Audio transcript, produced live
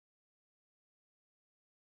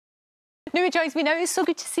Noomi joins me now. It's so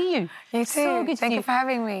good to see you. You too. So good to Thank see you for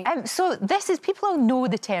having me. So this is, people all know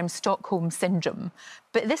the term Stockholm Syndrome,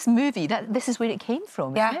 but this movie, this is where it came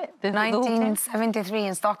from, yeah. isn't it? 1973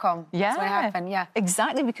 in Stockholm. Yeah. That's when it happened, yeah.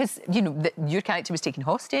 Exactly, because, you know, your character was taken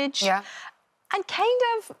hostage. Yeah. And kind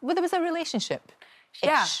of, well, there was a relationship.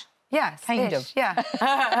 Yeah. Yes, kind of. Yeah.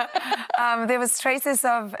 There was traces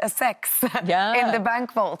of sex in the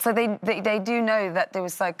bank vault, so they do know that there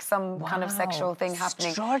was like some kind of sexual thing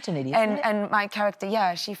happening. Extraordinary, and my character,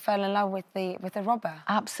 yeah, she fell in love with the robber.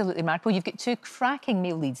 Absolutely, Mark. Well, you've got two cracking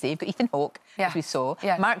male leads there. You've got Ethan Hawke, as we saw.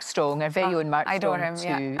 Yes. Mark Strong, our very own Mark I Strong. adore him.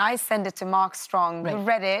 Too. Yeah. I sent it to Mark Strong. He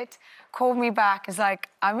read it, called me back. It's like,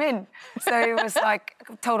 I'm in. So it was like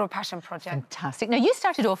a total passion project. Fantastic. Now, you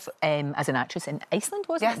started off as an actress in Iceland,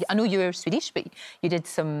 wasn't it? I know you were Swedish, but you did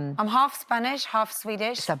some... I'm half Spanish, half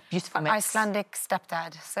Swedish. It's a beautiful mix. Icelandic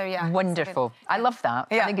stepdad, so yeah. Wonderful. I love that.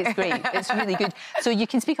 I think it's great. It's really good. So you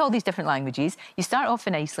can speak all these different languages. You start off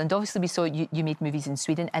in Iceland. Obviously, we saw you made movies in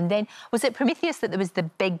Sweden. And then, was it Prometheus that there was the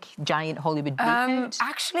big, giant Hollywood breakout?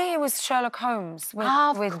 Actually, it was Sherlock Holmes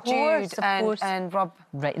with Jude and Rob.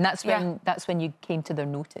 Right, and that's when you came to their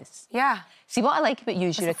notice. Yeah. See, what I like about you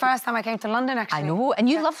is it's the first time I came to London, actually. I know, and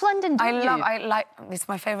you love London, don't you? It's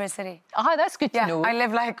my favourite city. Ah, that's good to know. I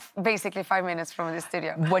live like basically 5 minutes from the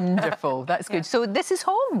studio. Wonderful, that's good. So this is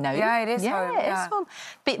home now. Yeah, it is home. Yeah, it is home.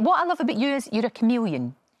 But what I love about you is you're a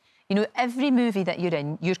chameleon. You know, every movie that you're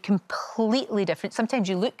in, you're completely different. Sometimes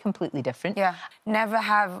you look completely different. Yeah. Never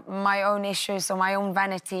have my own issues or my own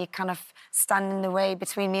vanity kind of stand in the way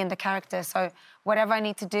between me and the character. So whatever I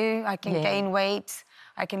need to do, I can gain weight,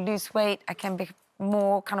 I can lose weight, I can be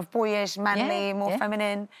more kind of boyish, manly, more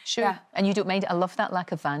feminine. Sure. Yeah. And you don't mind. I love that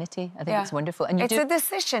lack of vanity. I think it's wonderful. And it's a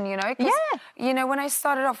decision, you know. You know, when I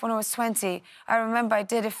started off when I was 20, I remember I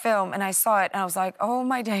did a film and I saw it and I was like, oh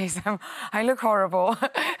my days, I look horrible.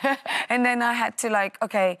 And then I had to like,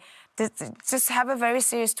 okay, just have a very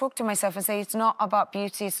serious talk to myself and say it's not about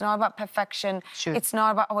beauty, it's not about perfection, it's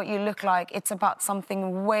not about what you look like, it's about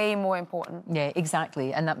something way more important. Yeah,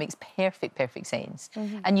 exactly, and that makes perfect sense.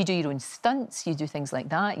 And you do your own stunts, you do things like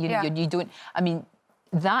that. You don't. I mean,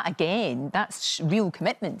 that again, that's real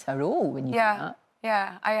commitment to a role when you do that.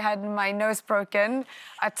 Yeah, I had my nose broken,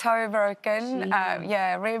 a toe broken,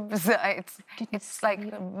 ribs. It's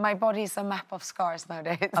like my body's a map of scars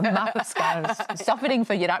nowadays. A map of scars, suffering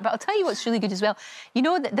for your art. But I'll tell you what's really good as well. You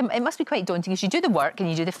know, it must be quite daunting because you do the work and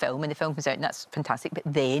you do the film and the film comes out and that's fantastic. But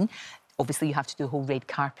then, obviously, you have to do the whole red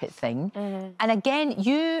carpet thing. And again,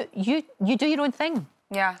 you do your own thing.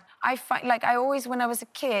 Yeah, I find, like, I always, when I was a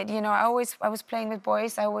kid, you know, I was playing with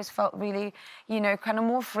boys. I always felt really, you know, kind of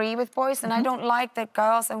more free with boys. And I don't like that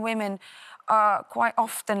girls and women are quite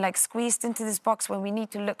often, like, squeezed into this box when we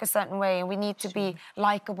need to look a certain way and we need to be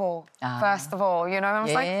likeable, first of all, you know? And I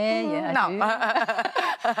was like, no.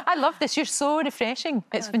 I love this. You're so refreshing.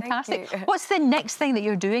 It's fantastic. What's the next thing that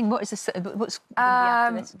you're doing? What's going to be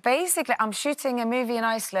after this? Basically, I'm shooting a movie in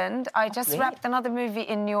Iceland. I just wrapped another movie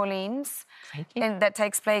in New Orleans. That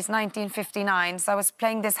takes place 1959. So I was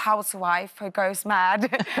playing this housewife who goes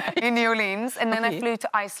mad in New Orleans. And then I flew to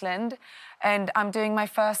Iceland. And I'm doing my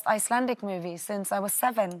first Icelandic movie since I was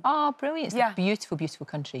 7. Oh, brilliant. It's a beautiful, beautiful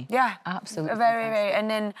country. Yeah. Absolutely Very, very. And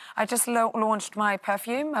then I just launched my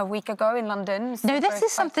perfume a week ago in London. Now, this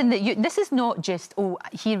is something that this is not just, oh,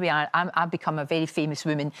 here we are, I've become a very famous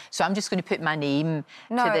woman, so I'm just going to put my name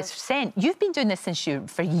to this scent. You've been doing this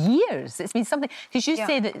for years. It's been something, because you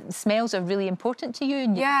say that smells are really important to you.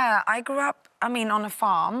 And I grew up, I mean, on a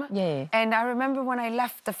farm. Yeah. And I remember when I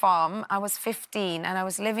left the farm, I was 15 and I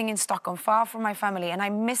was living in Stockholm, far from my family, and I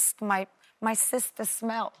missed my sister's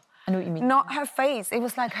smell. I know what you mean. Not her face, it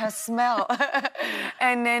was like her smell.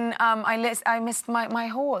 And then I missed my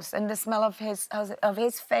horse and the smell of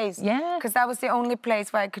his face. Yeah. Because that was the only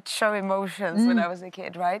place where I could show emotions when I was a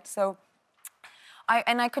kid, right? So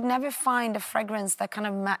I could never find a fragrance that kind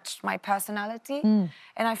of matched my personality. And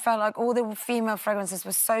I felt like all the female fragrances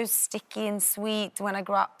were so sticky and sweet when I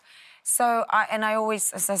grew up. So I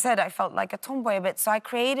always, as I said, I felt like a tomboy a bit. So I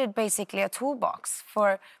created basically a toolbox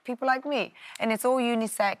for people like me. And it's all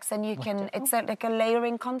unisex and you can, it's like a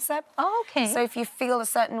layering concept. Oh, okay. So if you feel a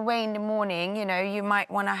certain way in the morning, you know, you might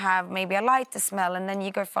want to have maybe a lighter smell and then you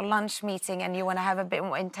go for a lunch meeting and you want to have a bit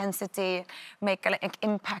more intensity, make an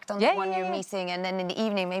impact on the one you're meeting. And then in the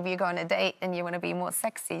evening, maybe you go on a date and you want to be more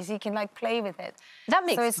sexy. So you can like play with it. That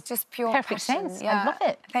makes so it's just pure perfect passion. sense. I love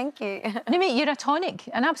it. Thank you. Noomi, you're a tonic,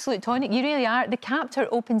 an absolute tonic. You really are. The Captor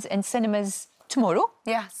opens in cinemas tomorrow.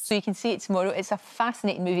 Yes. So you can see it tomorrow. It's a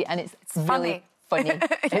fascinating movie and it's really funny.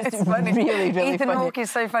 It's funny. Really, really Ethan funny. Hawke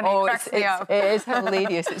is so funny. It cracks me up. It is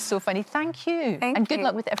hilarious. It's so funny. Thank you. Thank and good you.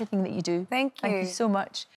 luck with everything that you do. Thank you. Thank you so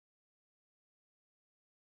much.